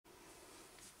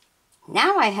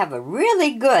Now I have a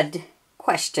really good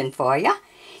question for you.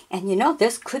 And you know,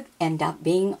 this could end up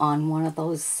being on one of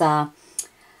those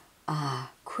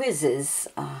quizzes.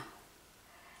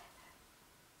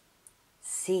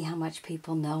 See how much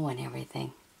people know and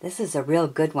everything. This is a real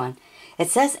good one. It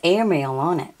says airmail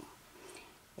on it.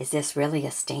 Is this really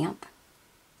a stamp?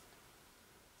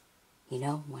 You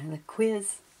know, one of the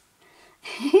quiz.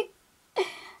 You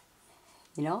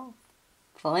know,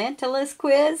 Philantelist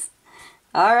quiz.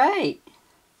 All right.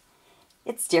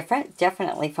 It's different,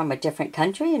 definitely from a different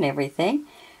country and everything.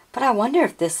 But I wonder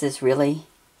if this is really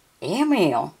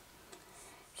airmail.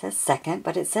 It says second,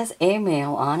 but it says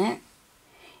airmail on it.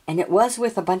 And it was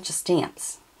with a bunch of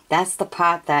stamps. That's the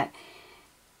part that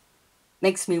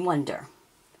makes me wonder.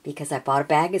 Because I bought a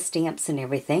bag of stamps and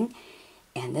everything.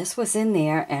 And this was in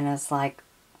there. And I was like,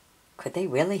 could they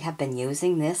really have been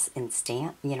using this in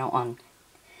stamp, you know, on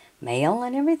mail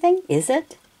and everything? Is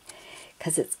it?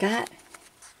 Because it's got,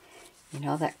 you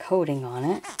know, that coating on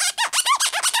it.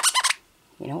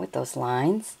 You know, with those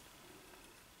lines.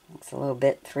 It's a little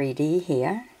bit 3D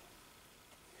here.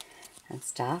 And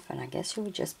stuff. And I guess you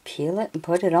would just peel it and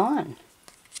put it on.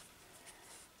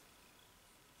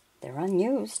 They're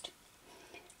unused.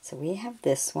 So we have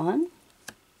this one.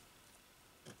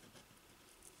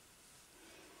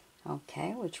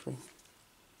 Okay, which we,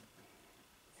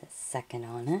 the second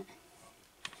on it.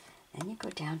 Then you go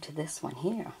down to this one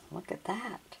here. Look at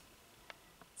that.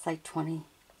 It's like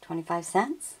 25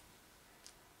 cents.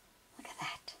 Look at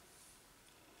that.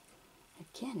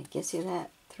 Again, it gives you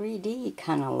that 3D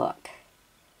kind of look.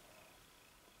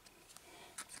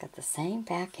 It's got the same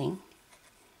backing.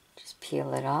 Just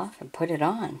peel it off and put it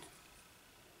on.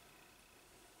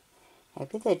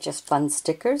 Maybe they're just fun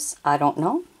stickers. I don't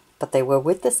know. But they were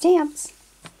with the stamps.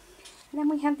 And then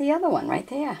we have the other one right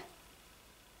there.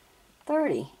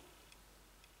 30.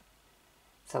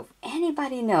 So if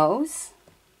anybody knows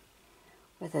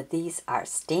whether these are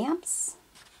stamps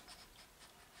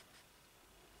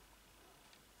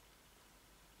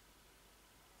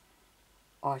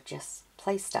or just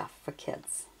play stuff for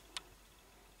kids.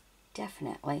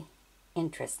 Definitely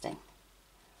interesting.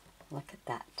 Look at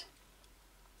that.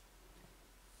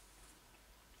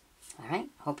 Alright,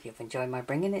 hope you've enjoyed my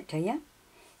bringing it to you.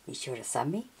 Be sure to sub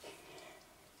me.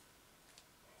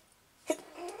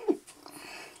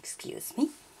 Excuse me.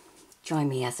 Join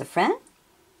me as a friend.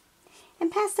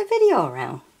 And pass the video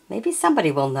around. Maybe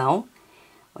somebody will know.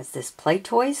 Was this play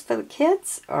toys for the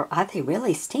kids? Or are they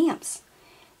really stamps?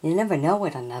 You never know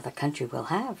what another country will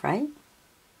have, right?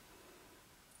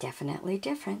 Definitely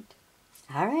different.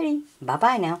 Alrighty,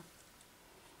 bye-bye now.